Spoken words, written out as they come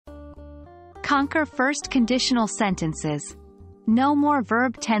Conquer first conditional sentences. No more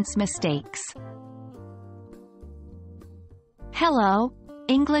verb tense mistakes. Hello,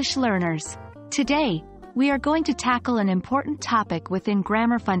 English learners. Today, we are going to tackle an important topic within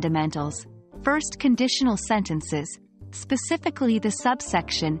grammar fundamentals, first conditional sentences, specifically the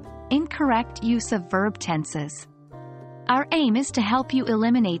subsection, incorrect use of verb tenses. Our aim is to help you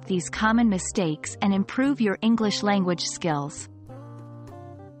eliminate these common mistakes and improve your English language skills.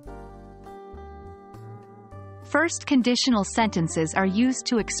 First conditional sentences are used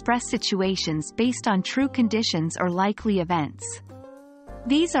to express situations based on true conditions or likely events.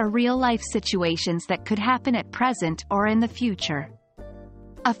 These are real-life situations that could happen at present or in the future.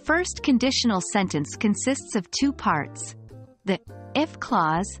 A first conditional sentence consists of two parts: the if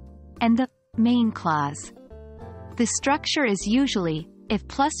clause and the main clause. The structure is usually if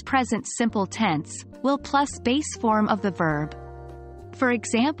plus present simple tense, will plus base form of the verb. For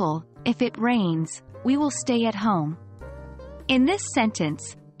example, if it rains, we will stay at home. In this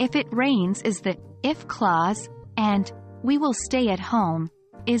sentence, if it rains is the if clause, and we will stay at home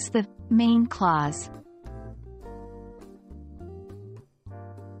is the main clause.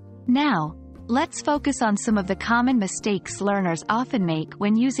 Now, let's focus on some of the common mistakes learners often make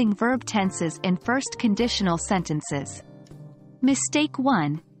when using verb tenses in first conditional sentences. Mistake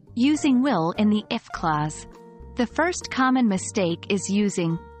 1. Using will in the if clause. The first common mistake is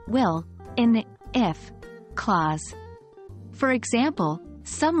using will in the if clause. For example,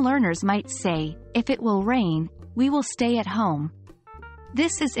 some learners might say, if it will rain, we will stay at home.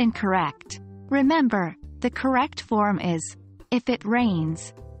 This is incorrect. Remember, the correct form is, if it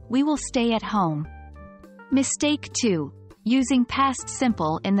rains, we will stay at home. Mistake 2. Using past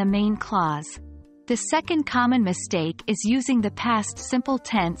simple in the main clause. The second common mistake is using the past simple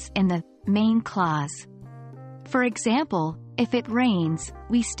tense in the main clause. For example, if it rains,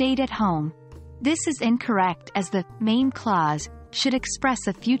 we stayed at home. This is incorrect as the main clause should express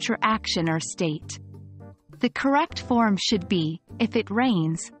a future action or state. The correct form should be, if it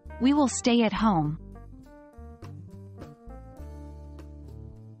rains, we will stay at home.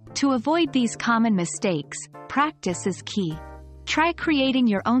 To avoid these common mistakes, practice is key. Try creating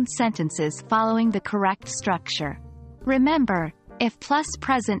your own sentences following the correct structure. Remember, if plus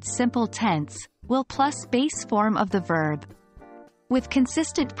present simple tense, will plus base form of the verb. With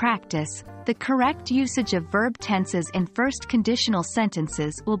consistent practice, the correct usage of verb tenses in first conditional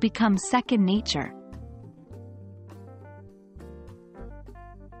sentences will become second nature.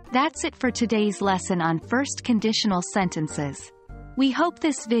 That's it for today's lesson on first conditional sentences. We hope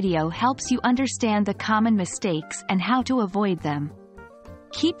this video helps you understand the common mistakes and how to avoid them.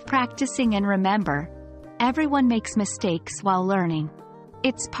 Keep practicing and remember, everyone makes mistakes while learning.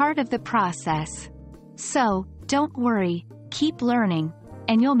 It's part of the process. So, don't worry, keep learning,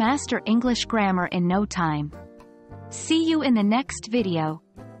 and you'll master English grammar in no time. See you in the next video.